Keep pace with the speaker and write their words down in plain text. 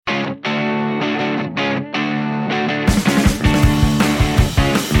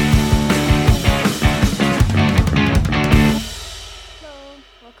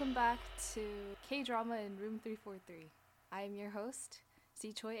Drama in Room 343. I am your host,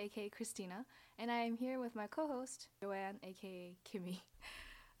 Si Choi, aka Christina, and I am here with my co-host, Joanne, aka Kimmy.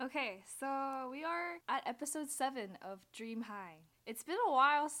 Okay, so we are at episode 7 of Dream High. It's been a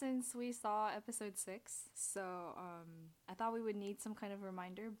while since we saw episode 6, so I thought we would need some kind of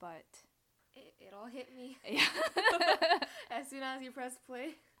reminder, but... It all hit me. Yeah. As soon as you press play.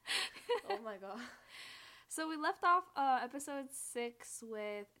 Oh my god. So we left off episode 6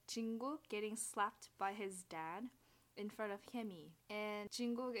 with Jinguk getting slapped by his dad in front of Hyemi. And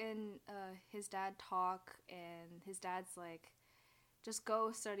Jinguk and his dad talk, and his dad's like, just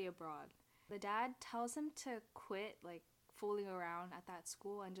go study abroad. The dad tells him to quit like fooling around at that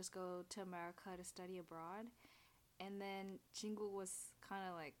school and just go to America to study abroad. And then Jinguk was kind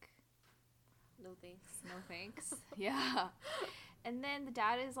of like, No thanks. no thanks. Yeah. And then the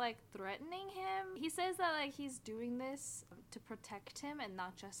dad is like threatening him. He says that like he's doing this to protect him and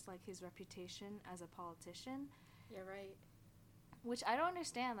not just like his reputation as a politician. Yeah, right. Which I don't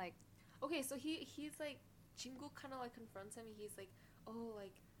understand. Like, Okay, so he's like, Jinguk kind of like confronts him. He's like, oh,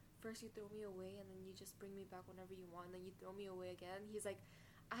 like, first you throw me away and then you just bring me back whenever you want and then you throw me away again. He's like,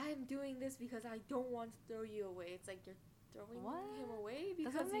 I'm doing this because I don't want to throw you away. It's like you're throwing him away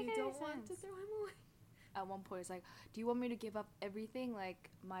because you don't want to throw him away. At one point, it's like, do you want me to give up everything, like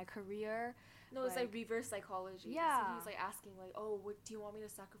my career? No, it's like reverse psychology. Yeah. So he's like asking, like, oh, do you want me to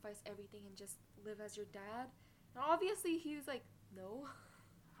sacrifice everything and just live as your dad? And obviously, he's like, no.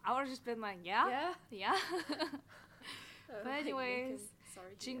 I would have just been like, yeah. But Like, anyways,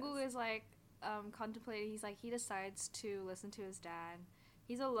 sorry. Jinguk is like contemplating. He's like, he decides to listen to his dad.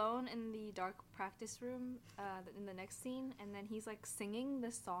 He's alone in the dark practice room in the next scene, and then he's like singing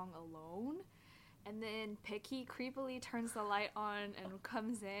this song alone. And then Pecky creepily turns the light on and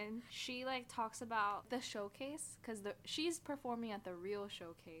comes in. She like talks about the showcase because she's performing at the real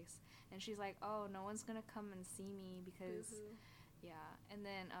showcase, and she's like, "Oh, no one's gonna come and see me because, Boo-hoo. yeah." And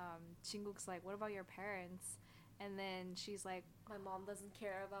then Jinguk's like, "What about your parents?" And then she's like, My mom doesn't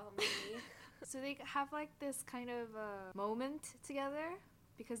care about me. so they have like this kind of moment together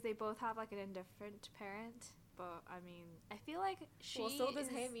because they both have like an indifferent parent. But I mean, I feel like she. Well, so does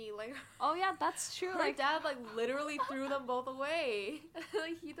Hyemi. Like, oh yeah, that's true. her Like dad like literally threw them both away.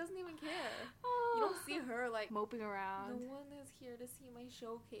 Like he doesn't even care. You don't see her like moping around. No one is here to see my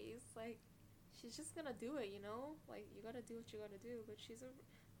showcase. Like, she's just gonna do it, you know. Like you gotta do what you gotta do.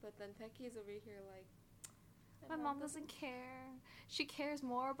 But then Pecky is over here like. My mom doesn't care. She cares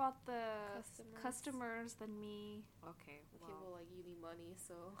more about the customers than me. Okay, well, like, you need money,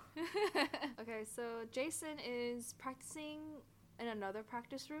 so... Okay, so Jason is practicing in another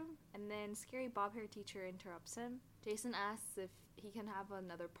practice room, and then Scary Bob Hair teacher interrupts him. Jason asks if he can have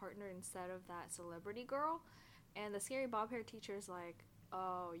another partner instead of that celebrity girl, and the Scary Bob Hair teacher is like,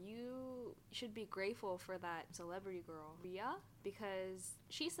 oh, you should be grateful for that celebrity girl, Ria, because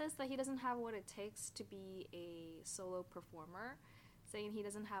she says that he doesn't have what it takes to be a solo performer, saying he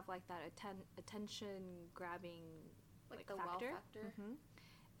doesn't have like that attention-grabbing like the factor. wow factor.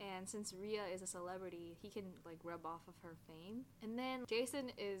 Mm-hmm. And since Ria is a celebrity, he can like rub off of her fame. And then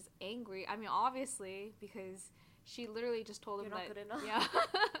Jason is angry. I mean, obviously, because she literally just told him You're not that. good enough. Yeah.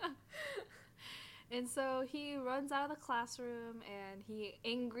 And so he runs out of the classroom and he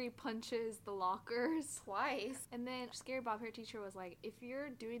angry punches the lockers. Twice. And then Scary Bob Hair teacher was like, if you're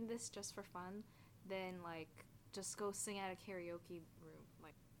doing this just for fun, then like just go sing at a karaoke room,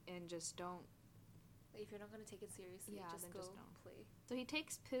 like, and just don't. Like, if you're not gonna take it seriously, just don't play. So he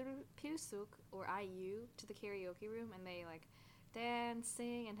takes Pyusuk or IU to the karaoke room and they like dance,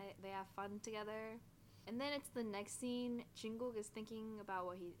 sing, and they have fun together. And then it's the next scene. Jinguk is thinking about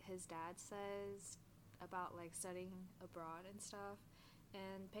what his dad says about like studying abroad and stuff.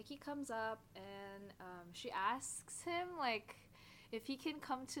 And Pecky comes up and she asks him like if he can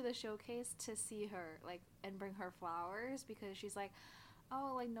come to the showcase to see her, like, and bring her flowers, because she's like,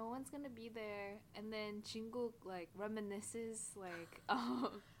 oh, like no one's gonna be there. And then Jinguk like reminisces like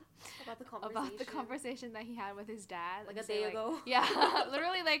about the conversation that he had with his dad like a day ago. Yeah.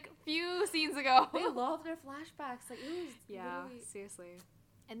 Literally like few scenes ago. They love their flashbacks. Like, it was literally... seriously.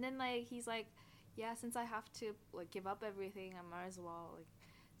 And then like he's like, yeah, since I have to like give up everything, I might as well like.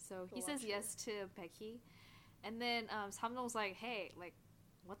 So he says yes to Pecky. And then Samdong's like, hey, like,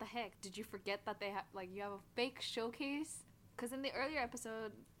 what the heck? Did you forget that they have like you have a fake showcase? Because in the earlier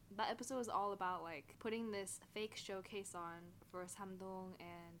episode, that episode was all about like putting this fake showcase on for Samdong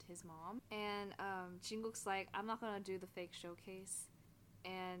and his mom. And Jinguk's like, I'm not gonna do the fake showcase.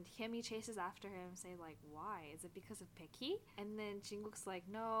 And Hyemi chases after him, saying like, why? Is it because of Pecky? And then Jinguk's like,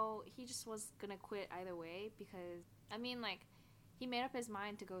 no, he just was gonna quit either way because, I mean, like, he made up his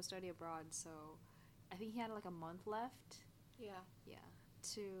mind to go study abroad, so I think he had like a month left. Yeah. Yeah,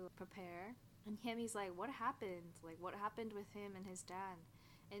 to prepare. And Hyemi's like, what happened? Like, what happened with him and his dad?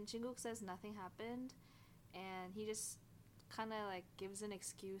 And Jungkook says nothing happened, and he just kind of like gives an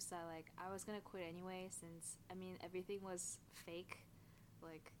excuse that like I was gonna quit anyway since I mean everything was fake.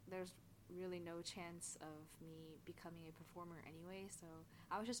 Like, there's really no chance of me becoming a performer anyway, so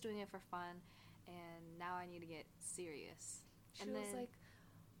I was just doing it for fun, and now I need to get serious. She was like,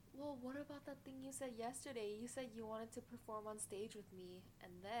 well, what about that thing you said yesterday? You said you wanted to perform on stage with me,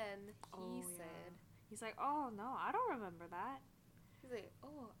 and then he said, he's like, oh no, I don't remember that. He's like,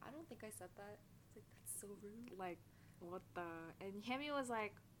 oh, I don't think I said that. It's like, that's so rude. Like, what the? And Hyemi was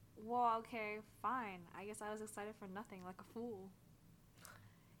like, well, okay, fine. I guess I was excited for nothing, like a fool.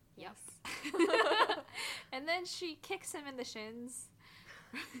 Yes. And then she kicks him in the shins.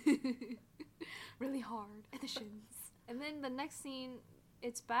 Really hard in the shins. And then the next scene,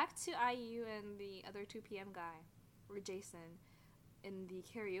 it's back to IU and the other 2PM guy, or Jason, in the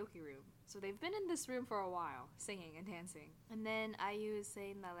karaoke room. So they've been in this room for a while, singing and dancing. And then IU is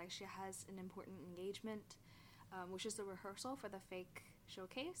saying that like she has an important engagement, which is the rehearsal for the fake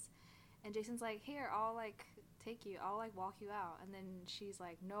showcase. And Jason's like, here, I'll like take you, I'll like walk you out. And then she's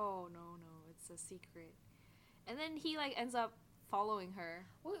like, no, it's a secret. And then he like ends up following her.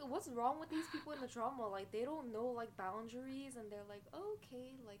 What's wrong with these people in the drama? Like, they don't know like boundaries, and they're like, oh,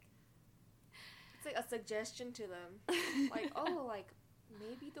 okay, like it's like a suggestion to them. Like, oh, like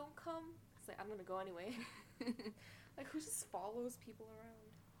maybe don't come. It's like, I'm gonna go anyway. Like, who just follows people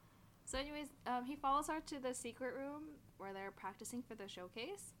around? So anyways, he follows her to the secret room where they're practicing for the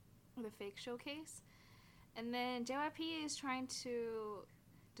showcase, or the fake showcase. And then JYP is trying to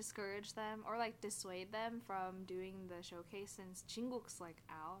discourage them or like dissuade them from doing the showcase since Jungkook's like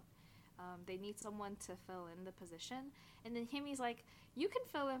out. They need someone to fill in the position. And then Hyemi's like, you can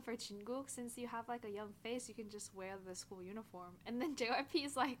fill in for Jungkook since you have like a young face, you can just wear the school uniform. And then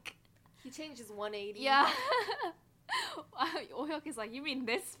JYP's like, he changes 180. yeah. Oh-hyuk is like, you mean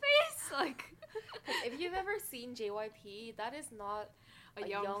this face? Like, if you've ever seen JYP, that is not a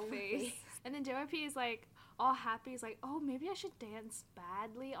young face. And then JYP is like all happy. He's like, oh, maybe I should dance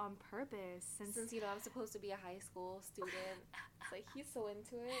badly on purpose since you know I'm supposed to be a high school student. It's like, he's so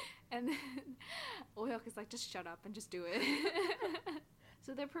into it. And then Oh-hyuk is like, just shut up and just do it.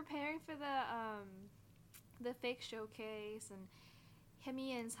 So they're preparing for the fake showcase, and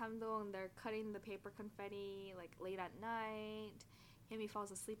Hyemi and Samdong, they're cutting the paper confetti like late at night. Hyemi falls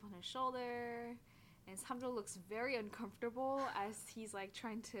asleep on his shoulder, and Samdong looks very uncomfortable as he's like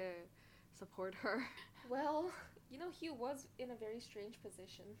trying to support her. Well, you know, he was in a very strange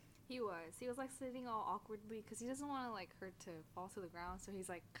position. He was like sitting all awkwardly because he doesn't want to like her to fall to the ground, so he's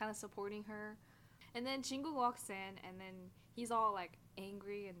like kind of supporting her. And then Jungkook walks in, and then he's all like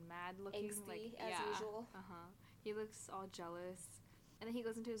angry and mad looking, angsty, like as usual. He looks all jealous, and then he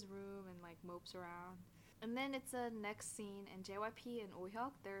goes into his room and like mopes around. And then it's a next scene, and JYP and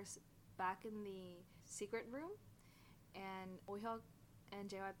Oh-hyuk, they're back in the secret room, and Oh-hyuk and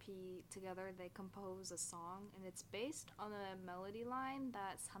JYP together, they compose a song, and it's based on a melody line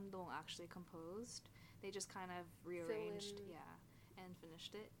that Samdong actually composed. They just kind of rearranged, and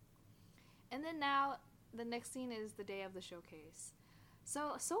finished it. And then now, the next scene is the day of the showcase.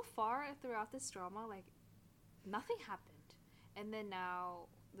 So far throughout this drama, like, nothing happened. And then now...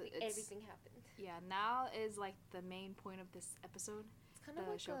 everything happened. Yeah, now is, like, the main point of this episode. It's kind of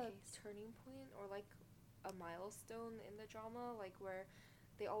like showcase. A turning point, or, like, a milestone in the drama, like, where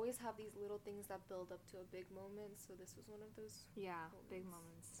they always have these little things that build up to a big moment, so this was one of those moments. Big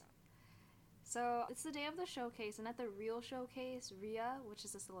moments. Yeah. So it's the day of the showcase, and at the real showcase, Rhea, which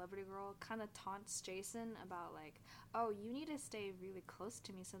is a celebrity girl, kind of taunts Jason about like, oh, you need to stay really close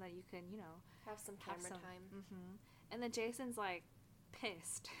to me so that you can, you know, have some camera time. And then Jason's like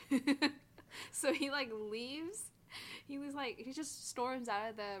pissed. So he like leaves. He just storms out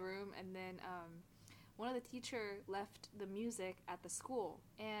of the room, and then one of the teacher left the music at the school.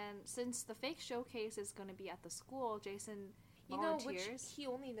 And since the fake showcase is going to be at the school, Jason volunteers. You know, which he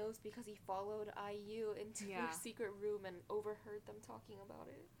only knows because he followed IU into their secret room and overheard them talking about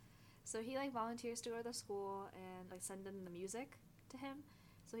it. So he like volunteers to go to the school and like send in the music to him.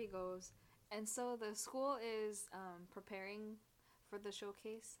 So he goes. And so the school is preparing for the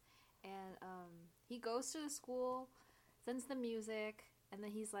showcase. And he goes to the school, sends the music, and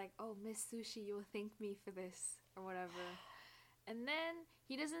then he's like, oh, Miss Sushi, you'll thank me for this, or whatever. And then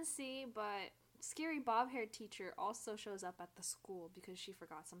he doesn't see, but scary bob-haired teacher also shows up at the school because she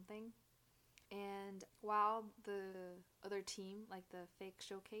forgot something. And while the other team, like the fake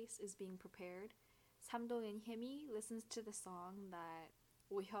showcase, is being prepared, Samdong and Hyemi listens to the song that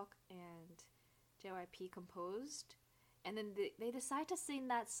Oh-hyuk and JYP composed, and then they decide to sing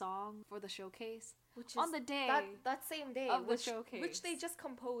that song for the showcase, which is on the day that same day of the which showcase, they just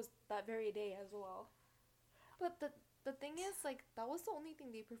composed that very day as well. But the thing is, like, that was the only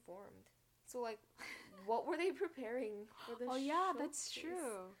thing they performed. So, like, what were they preparing for the Oh yeah, that's showcase?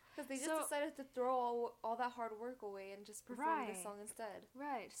 true. Because they just decided to throw all that hard work away and just perform this song instead.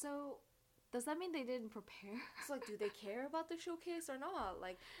 Right. So, does that mean they didn't prepare? So, like, do they care about the showcase or not?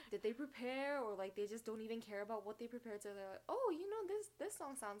 Like, did they prepare, or, like, they just don't even care about what they prepared? So they're like, oh, you know, this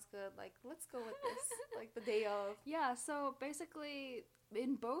song sounds good. Like, let's go with this. Like, the day of. Yeah, so basically,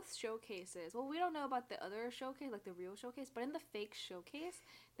 in both showcases, well, we don't know about the other showcase, like the real showcase, but in the fake showcase,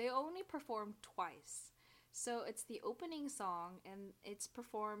 they only performed twice. So it's the opening song, and it's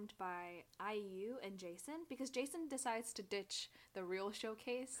performed by IU and Jason, because Jason decides to ditch the real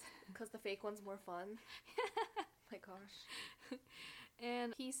showcase. Because the fake one's more fun. My gosh.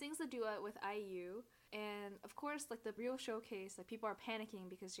 And he sings the duet with IU, and of course, like, the real showcase, like, people are panicking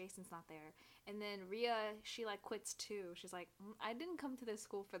because Jason's not there. And then Rhea, she, like, quits too. She's like, I didn't come to this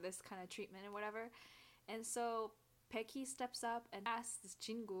school for this kind of treatment and whatever. And so Baekhy steps up and asks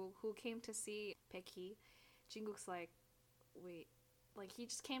Jinguk, who came to see Baekhy. Jinguk's like, wait, like, he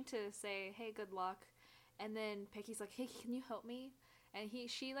just came to say, hey, good luck. And then Baekhy's like, hey, can you help me? And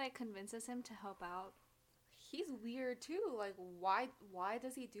she, like, convinces him to help out. He's weird too. Like, why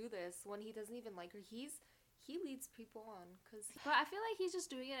does he do this when he doesn't even like her? He leads people on, but I feel like he's just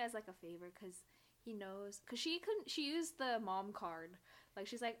doing it as, like, a favor, because he knows, because she used the mom card. Like,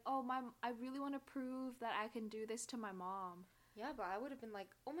 she's like, oh, I really want to prove that I can do this to my mom. Yeah, but I would have been like,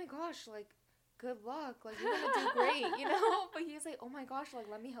 oh my gosh, like, good luck, like, you're gonna do great, you know? But he's like, oh my gosh, like,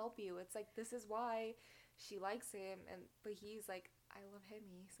 let me help you. It's like, this is why she likes him, but he's like, I love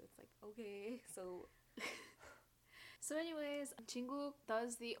Hemi, so it's like, okay, so. So anyways, Jinguk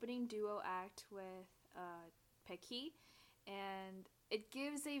does the opening duo act with Baekhy, and it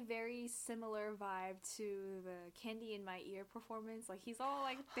gives a very similar vibe to the Candy in My Ear performance. Like, he's all,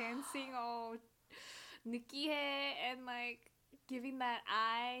 like, dancing all nukihe and, like, giving that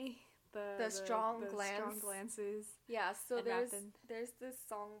eye, the strong strong glances. Yeah, so there's this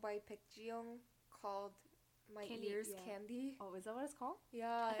song by Baekjeong called My Ears Candy. Oh, is that what it's called?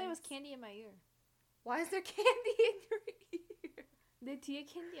 Yeah. I thought it was Candy in My Ear. Why is there candy in your ear? 내 뒤에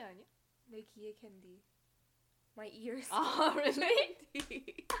candy 아니야? 내 귀에 candy. My ears. Oh, really?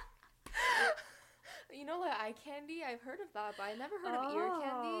 You know, like, eye candy, I've heard of that, but I never heard of ear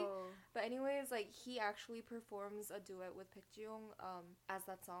candy. But anyways, like, he actually performs a duet with Baekjeong as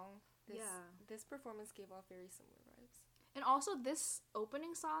that song. This performance gave off very similar vibes. And also, this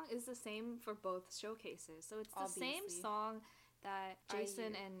opening song is the same for both showcases. So it's the same song that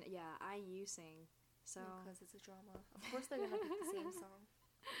Jason and IU sing. So because it's a drama, of course they're gonna pick the same song.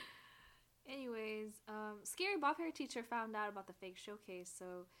 Anyways, Scary Bob Hair Teacher found out about the fake showcase,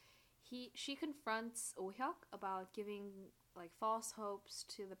 so she confronts Oh-hyuk about giving, like, false hopes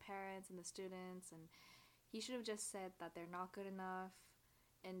to the parents and the students, and he should have just said that they're not good enough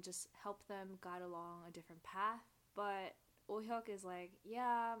and just help them guide along a different path. But Oh-hyuk is like,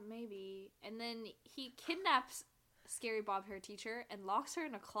 yeah, maybe, and then he kidnaps Scary Bob Hair Teacher and locks her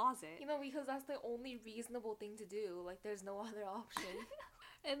in a closet. You know, because that's the only reasonable thing to do. Like, there's no other option.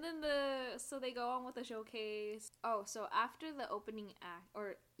 And then so they go on with the showcase. Oh, so after the opening act,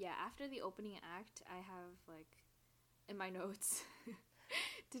 after the opening act, I have, like, in my notes,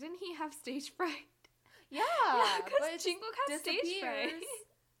 didn't he have stage fright? Yeah, because Jinguk has stage fright.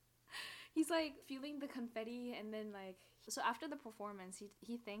 He's, like, feeling the confetti, and then, like, so after the performance,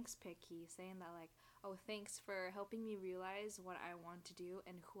 he thanks Baekhy, saying that, like, oh, thanks for helping me realize what I want to do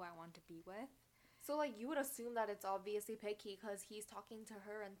and who I want to be with. So, like, you would assume that it's obviously Baekhy because he's talking to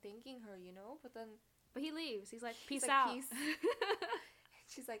her and thanking her, you know? But he leaves. He's like, peace out. Peace.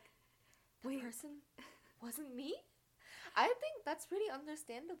 She's like, that person wasn't me? I think that's pretty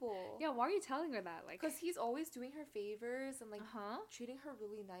understandable. Yeah, why are you telling her that? Like, because he's always doing her favors and, like, treating her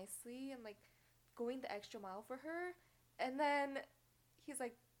really nicely and, like, going the extra mile for her. And then he's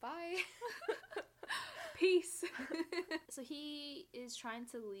like, bye. Peace. So he is trying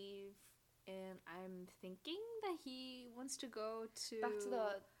to leave, and I'm thinking that he wants to go back to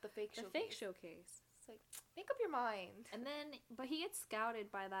the fake showcase. It's like, make up your mind. And then, but he gets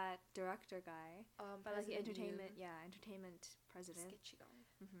scouted by that director guy, by, like, the entertainment president. Sketchy guy.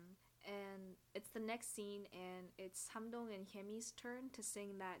 And it's the next scene, and it's Samdong and Hyemi's turn to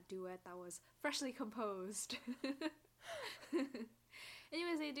sing that duet that was freshly composed.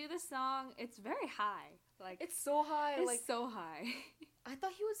 Anyways, they do this song. It's very high. Like, it's so high. It's so high. I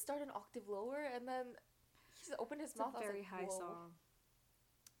thought he would start an octave lower, and then he opened his mouth. It's a very high song.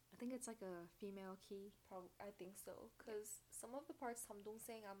 think it's like a female key. I think so, because some of the parts Samdong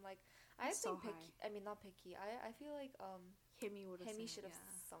sang, I'm like, I It's so think picky. I mean, not picky. I feel like Hemi would have Hemi sang should it, have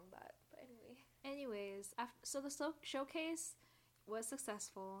yeah. sung that. But anyway. Anyways, so the showcase was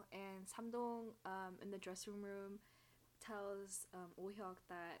successful, and Samdong in the dressing room tells Oh-hyuk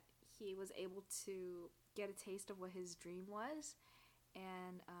that he was able to get a taste of what his dream was,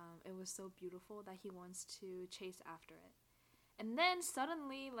 and it was so beautiful that he wants to chase after it. And then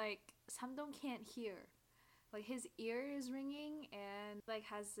suddenly, like, Samdong can't hear. Like, his ear is ringing, and like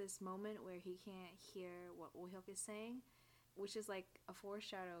has this moment where he can't hear what Oh-hyuk is saying, which is like a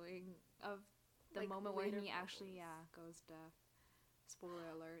foreshadowing of the Like, moment where later he actually moments. goes deaf. Spoiler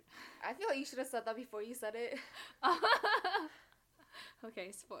alert. I feel like you should have said that before you said it.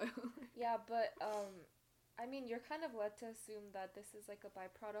 Okay, spoil. Yeah, but I mean, you're kind of led to assume that this is like a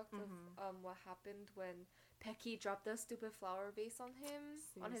byproduct Mhm. of what happened when Pecky dropped a stupid flower vase on him,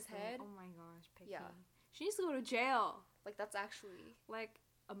 on his Seriously. head. Oh my gosh, Picky. Yeah. She needs to go to jail. Like, that's actually... Like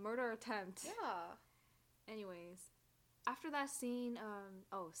a murder attempt. Yeah. Anyways, after that scene,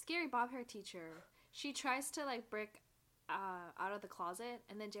 scary bob hair teacher. She tries to like break out of the closet,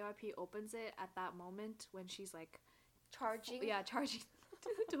 and then JYP opens it at that moment when she's like Charging. charging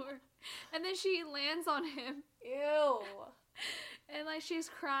the door, and then she lands on him, Ew. and like she's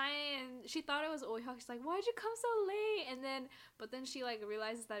crying, and she thought it was Oh-hyuk. She's like, "Why'd you come so late?" And then, but then she like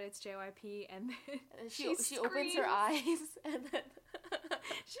realizes that it's JYP, and then And she she opens her screams. eyes, and then...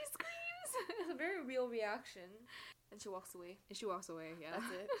 she screams, It's a very real reaction. And she walks away. and she walks away. Yeah,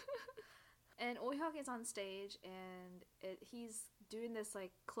 That's it. And Oh-hyuk is on stage, and he's doing this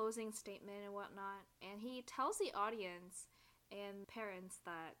like closing statement and whatnot, and he tells the audience and parents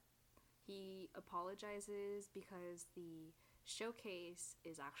that he apologizes because the showcase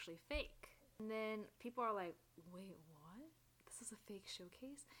is actually fake. And then people are like, "Wait, what? This is a fake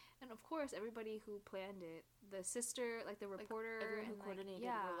showcase?" And of course, everybody who planned it, the sister, like the reporter, Everyone who and coordinated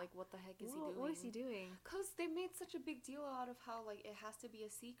yeah, were like, what the heck is he What- doing? What is he doing? Because they made such a big deal out of how, like, it has to be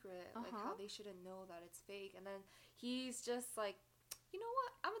a secret. Like, Uh-huh. how they shouldn't know that it's fake. And then he's just like, you know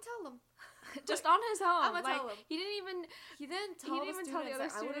what? I'm gonna tell them. Just on his own. I'ma like, tell him. he didn't even. He didn't He tell didn't the even tell the students.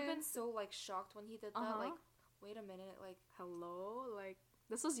 other Like, I would have been students. so, like, shocked when he did that. Uh-huh. Like, wait a minute. Like, Hello, like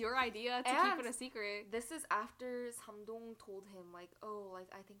this was your idea to And keep it a secret. this is after Samdong told him, like, oh, like,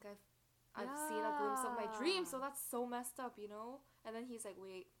 I think I've seen a glimpse of my dream, so that's so messed up, you know? And then he's like,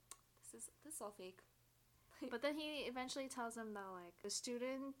 wait, this is all fake. But then he eventually tells them that like the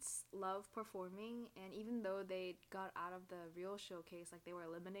students love performing, and even though they got out of the real showcase, like they were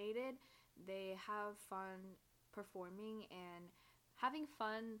eliminated, they have fun performing, and having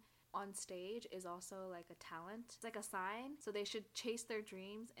fun on stage is also like a talent. It's like a sign, so they should chase their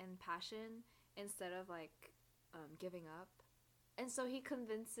dreams and passion instead of like giving up. And so he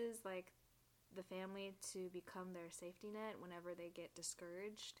convinces like the family to become their safety net whenever they get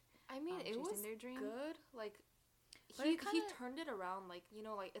discouraged. I mean, it chasing was their dream. good. Like, But he it kinda- turned it around. Like, you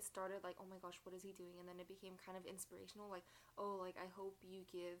know, like, it started like, oh my gosh, what is he doing? And then it became kind of inspirational. Like, oh, like, I hope you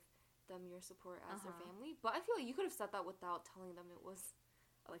give them your support as their Uh-huh. family. But I feel like you could have said that without telling them it was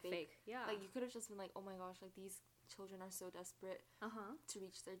Like fake. Yeah. Like, you could have just been like, oh my gosh, like, these children are so desperate uh-huh. to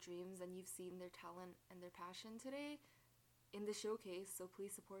reach their dreams, and you've seen their talent and their passion today in the showcase, so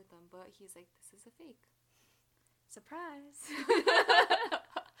please support them. But he's like, this is a fake. Surprise.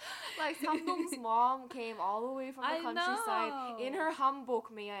 Like, Samdong's mom came all the way from the I countryside in know. her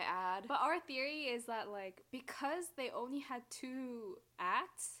hanbok, may I add. But our theory is that like because they only had 2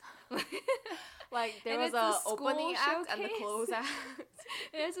 acts, Like, there And was it's a a opening school act and the showcase. close act.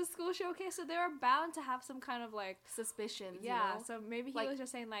 it's a school showcase, so they were bound to have some kind of like Suspicions, yeah. you know? So maybe he Like- was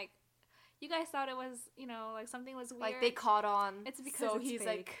just saying like, you guys thought it was like something was weird. Like, they caught on. It's because so it's he's fake.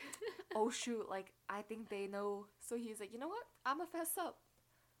 like, oh shoot, like, I think they know. So he's like, you know what? I'ma fess up.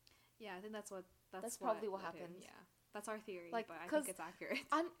 yeah, I think that's That's probably what led him, happened. Yeah, that's our theory. Like, but I 'cause think it's accurate.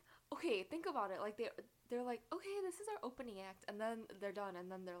 Okay, think about it. Like, they're like, okay, this is our opening act, and then they're done,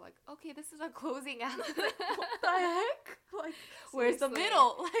 and then they're like, okay, this is our closing act. Like, what the heck? Like, where's the Seriously.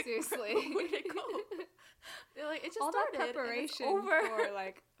 middle? Like, Seriously. where'd it go? They're like, it just All started, that and preparation it's over. for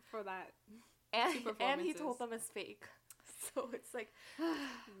like for that. and two he told performances. them it's fake. So it's like,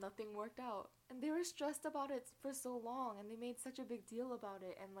 nothing worked out. And they were stressed about it for so long, and they made such a big deal about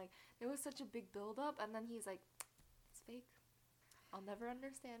it, and like, there was such a big build up, and then he's like, it's fake. I'll never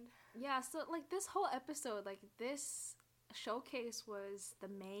understand. Yeah, so like this whole episode, like this showcase was the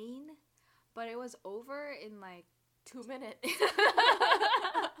main, but it was over in like 2 minutes.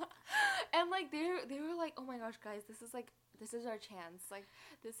 And like, they were like, oh my gosh, guys, this is our chance. Like,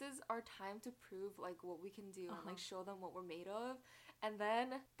 this is our time to prove like what we can do and like show them what we're made of. And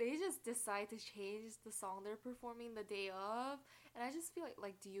then they just decide to change the song they're performing the day of. And I just feel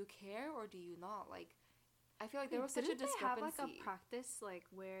like do you care or do you not? Like, I feel like there was such a discrepancy. Didn't they have like a practice like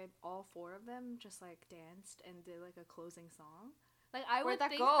where all four of them just like danced and did like a closing song? Like I would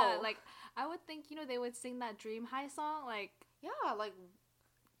think that like I would think, you know, they would sing that Dream High song like yeah, like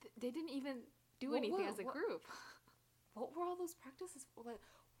they didn't even do anything as a group. What were all those practices for? Like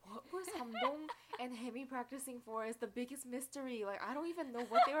what was Hamdong and Hemi practicing for is the biggest mystery. Like I don't even know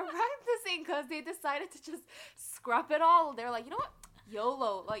what they were practicing because they decided to just scrap it all. They're like, you know what?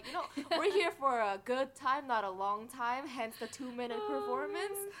 YOLO, like, you know, we're here for a good time, not a long time, hence the 2-minute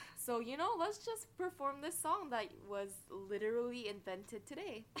performance. So, you know, let's just perform this song that was literally invented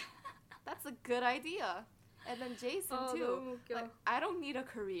today. That's a good idea. And then Jason too. Like, I don't need a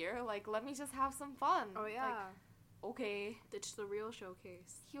career. Like, let me just have some fun. Oh yeah. Like, okay. Ditch the real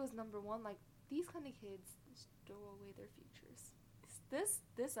showcase. He was number one. Like, these kind of kids just throw away their futures.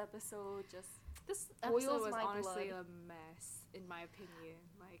 This episode just. This episode was honestly a mess, in my opinion.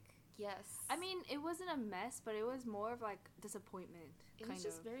 Like, yes. I mean, it wasn't a mess, but it was more of like disappointment. It was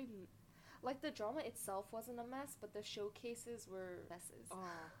just very, like the drama itself wasn't a mess, but the showcases were messes.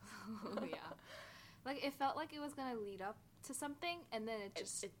 Oh, yeah. Like it felt like it was gonna lead up to something, and then it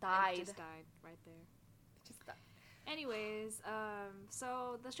died. It just died right there. It just died. Anyways,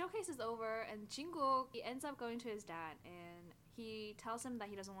 so the showcase is over, and Jungkook, he ends up going to his dad, and he tells him that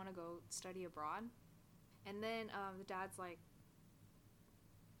he doesn't want to go study abroad. And then the dad's like,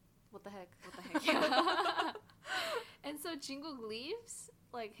 what the heck? Yeah. And so Jungkook leaves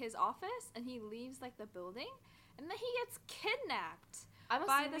like his office, and he leaves like the building, and then he gets kidnapped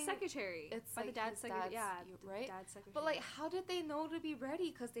by the secretary. It's by like the dad's secretary. Yeah, right? Dad's secretary. But like, how did they know to be ready?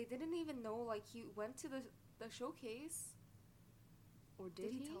 Because they didn't even know like he went to the showcase. Or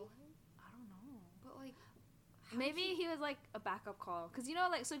did he tell him? I don't know. But like. Maybe he was like a backup call, because you know,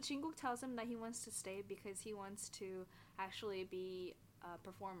 like, so Jungkook tells him that he wants to stay because he wants to actually be a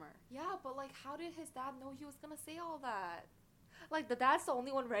performer. Yeah, but like, how did his dad know he was gonna say all that? Like, the dad's the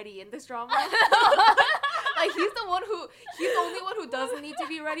only one ready in this drama. Like, he's the only one who doesn't need to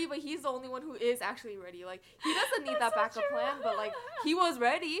be ready, but he's the only one who is actually ready. Like, he doesn't need that backup plan, but like, he was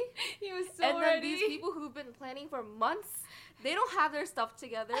ready. He was so ready. And then these people who've been planning for months, they don't have their stuff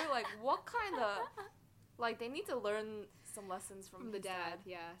together. Like, what kind of. Like, they need to learn some lessons from the dad.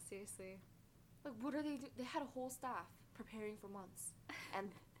 Yeah, seriously. Like, what are they doing? They had a whole staff preparing for months. And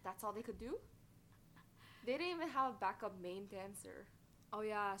that's all they could do? They didn't even have a backup main dancer. Oh,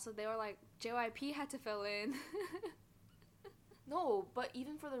 yeah. So they were like, JYP had to fill in. No, but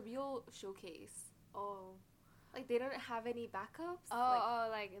even for the real showcase. Oh. Like, they didn't have any backups.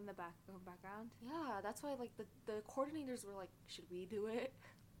 Like in the background? Yeah, that's why, like, the coordinators were like, should we do it?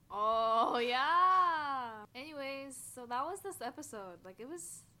 Oh, yeah. Anyways, so that was this episode. Like, it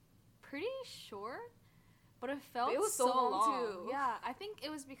was pretty short, but it was so long too. Yeah, I think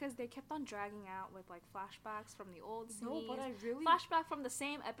it was because they kept on dragging out with, like, flashbacks from the old scenes. No, but I really... Flashback from the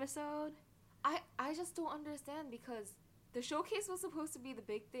same episode. I just don't understand, because the showcase was supposed to be the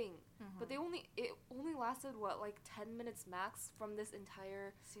big thing, but it only lasted, what, like 10 minutes max from this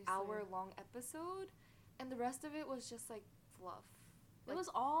entire hour-long episode, and the rest of it was just, like, fluff. It was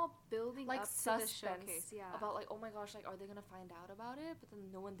all building like up suspense to the showcase, yeah. About like, oh my gosh, like, are they gonna find out about it? But then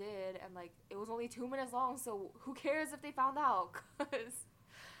no one did, and like, it was only 2 minutes long, so who cares if they found out? Cause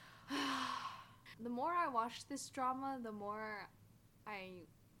the more I watch this drama, the more I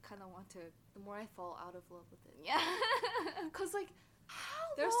kind of want to. The more I fall out of love with it. Yeah. Cause like,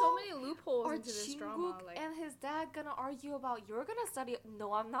 there's so many loopholes into this drama. Like, and his dad gonna argue about, you're gonna study?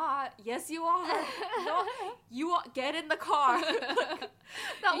 No, I'm not. Yes, you are. No, you are. Get in the car.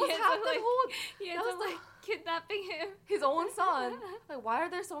 That was half the whole. He was like kidnapping him, his own son. Like, why are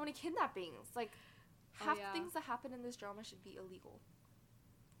there so many kidnappings? Like, half the things that happen in this drama should be illegal.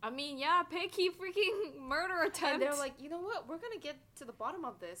 I mean, yeah, picky freaking murder attempt. And they're like, you know what? We're gonna get to the bottom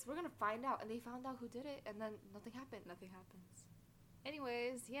of this. We're gonna find out. And they found out who did it, and then nothing happened. Nothing happens.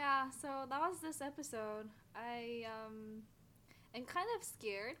 Anyways, yeah, so that was this episode. I am kind of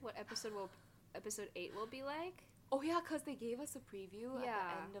scared what episode 8 will be like. Oh yeah, because they gave us a preview at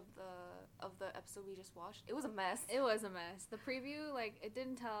the end of the episode we just watched. It was a mess. It was a mess. The preview, like, it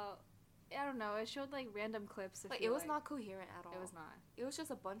didn't tell. I don't know. It showed like random clips. Like, it was not coherent at all. It was not. It was just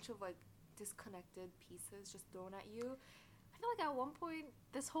a bunch of like disconnected pieces just thrown at you. I feel like at one point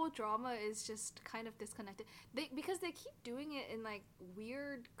this whole drama is just kind of disconnected. Because they keep doing it in like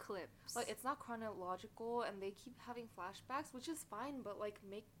weird clips. Like, it's not chronological, and they keep having flashbacks, which is fine. But like,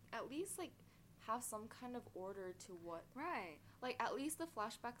 make at least like have some kind of order to what. Right. Like, at least the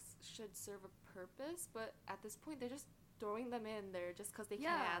flashbacks should serve a purpose. But at this point, they're just throwing them in there just because they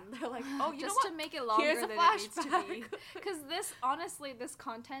Yeah. can. They're like, oh, you just know what? to make it longer Here's a than it needs to be. flashback. Because this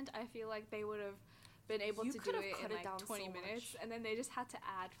content, I feel like they would have been able You to do could have it cut in it down like 20 so minutes, much. and then they just had to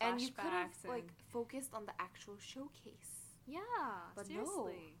add flashbacks. And you could have like focused on the actual showcase. yeah, But no.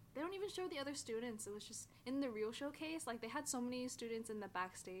 seriously. They don't even show the other students. It was just in the real showcase. Like, they had so many students in the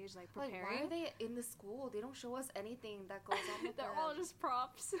backstage, like, preparing. Like, why are they in the school? They don't show us anything that goes on with They're them. all just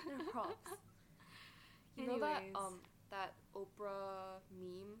props. They're props. You know that Anyways. that Oprah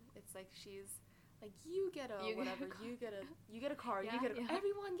meme? It's like she's like, you get a You get a whatever, car. you get a car, Yeah, you get a, yeah.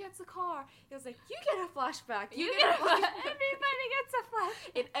 everyone gets a car. It was like, you get a flashback, You get get a flashback. Everybody gets a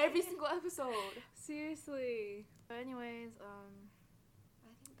flashback. In every single episode. Seriously. But anyways,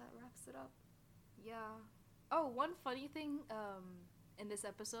 I think that wraps it up. yeah. Oh, one funny thing in this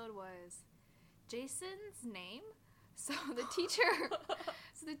episode was Jason's name. So the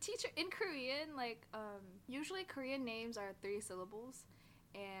teacher in Korean, like usually Korean names are 3 syllables,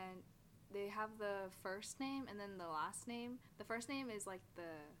 and they have the first name and then the last name. The first name is like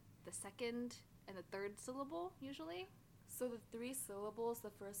the second and the third syllable usually. So the 3 syllables,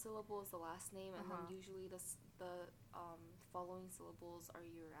 the first syllable is the last name, and Uh-huh. then usually the following syllables are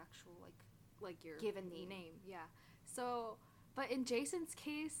your actual Like your given name. Yeah. So, but in Jason's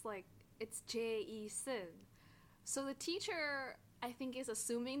case, like it's Jae-sun. So the teacher, I think, is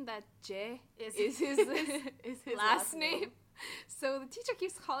assuming that Jae is his is his last name. So the teacher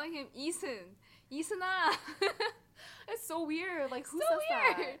keeps calling him Eason. Easona. It's so weird. Like, who So says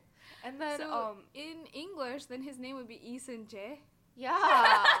that? weird. And then So in English, then his name would be Eason Jae.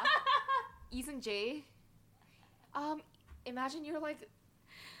 yeah, Eason J. Imagine you're like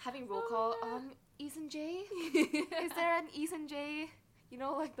having roll Oh call. my God. Eason J. Is there an Eason J? You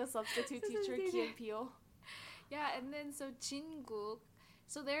know, like the substitute teacher, Substitute Key teacher. and Peele. Yeah, and then so Jinguk.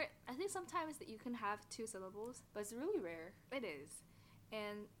 So there, I think sometimes that you can have 2 syllables. But it's really rare. It is.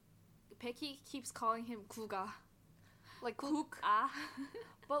 And Peki keeps calling him Kuga. Like Kook. Ah.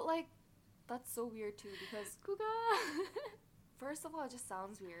 But like, that's so weird too because Kuga. first of all, it just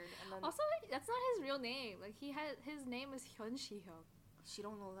sounds weird, and then Also, that's not his real name. Like, his name is Hyun Shi-hyuk. she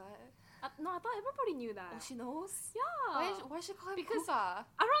don't know that. No, I thought everybody knew that. Oh, she knows. Yeah. Why should call him Because- Kuga?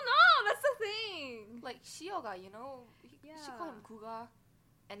 I don't know. That's the thing. Like Shioga, you know. You should call Yeah. him Kuga,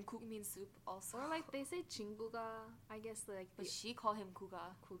 and Kuk means soup also. Or like they say Jinguga. I guess like but the she call him Kuga,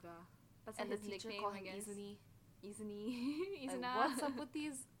 Kuga. That's and like the his teacher nickname, call I him guess. Izuni. Izuni. Like, Izuna. what's up with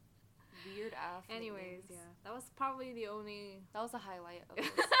these weird ass? Anyways, nicknames? yeah, that was probably the only. That was the highlight of this.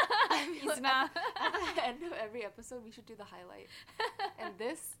 I feel like Izuna. At the end of every episode, we should do the highlight. And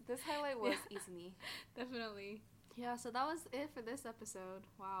this highlight was Izuni. Definitely. Yeah, so that was it for this episode.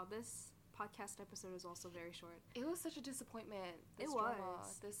 Wow, this podcast episode is also very short. It was such a disappointment. This It drama,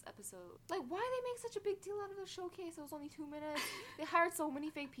 was. this episode. Like, why they make such a big deal out of the showcase? It was only 2 minutes. They hired so many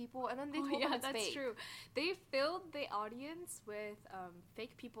fake people, and then they told them it's that's fake. true. They filled the audience with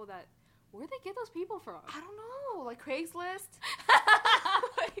fake people that. Where'd they get those people from? I don't know, like Craigslist.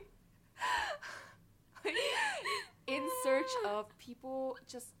 like, in search of people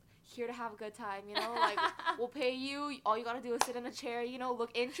just here to have a good time, you know? Like, we'll pay you. All you gotta do is sit in a chair, you know,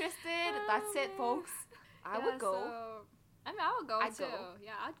 look interested. That's it, folks. I would go. So, I mean, I would go I'd too. go.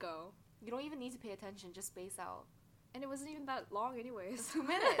 Yeah, I'd go. You don't even need to pay attention. Just space out. And it wasn't even that long, anyways. 2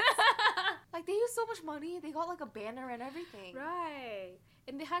 minutes. Like, they used so much money. They got, like, a banner and everything. Right.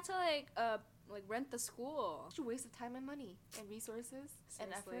 And they had to like rent the school. Such a waste of time and money and resources and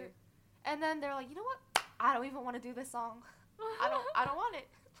Seriously. effort. And then they're like, you know what? I don't even want to do this song. I don't want it.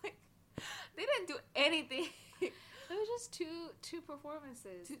 Like, they didn't do anything. It was just two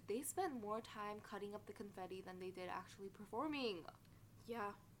performances. Dude, they spent more time cutting up the confetti than they did actually performing.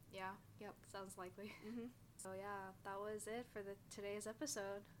 Yeah. Yeah. Yep. Sounds likely. Mm-hmm. So yeah, that was it for today's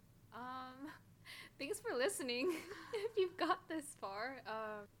episode. Thanks for listening. If you've got this far,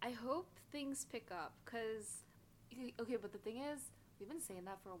 I hope things pick up. Cause Okay, but the thing is, we've been saying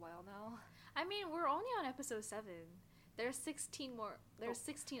that for a while now. I mean, we're only on episode 7. There's 16 more. There's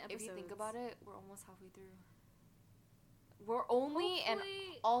 16 episodes. If you think about it, we're almost halfway through. We're only and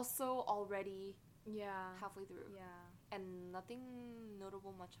Hopefully- also already yeah. halfway through. Yeah. And nothing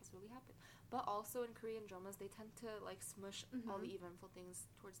notable much has really happened. But also in Korean dramas, they tend to like smush all Mhm. the eventful things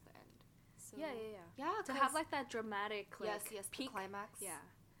towards the end. So Yeah. yeah, To have like that dramatic like yes, peak. the climax. Yeah.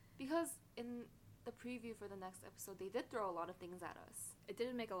 Because in the preview for the next episode, they did throw a lot of things at us, It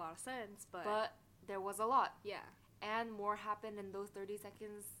didn't make a lot of sense, but but there was a lot, yeah. and more happened in those 30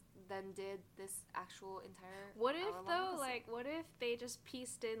 seconds then did this actual entire. What if hour-long though, episode. like, what if they just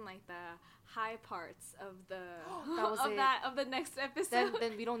pieced in like the high parts of the That was of it. of the next episode?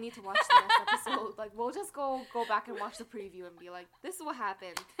 Then we don't need to watch the next episode. Like, we'll just go back and watch the preview and be like, this is what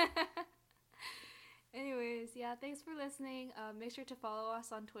happened. Anyways, yeah, thanks for listening. Make sure to follow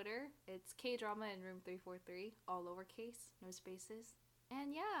us on Twitter. It's K-Drama in Room 343, all lowercase, no spaces.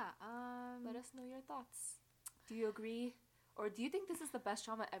 And yeah, Let us know your thoughts. Do you agree? Or do you think this is the best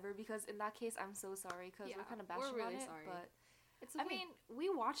drama ever? Because in that case, I'm so sorry, because we're kind of bashing really on it, sorry. but it's okay. I mean, we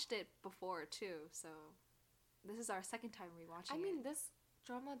watched it before too, so this is our second time rewatching it. I mean, this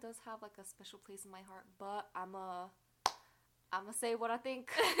drama does have like a special place in my heart, but I'ma say what I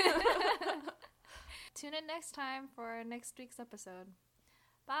think. Tune in next time for next week's episode.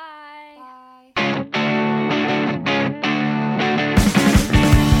 Bye! Bye.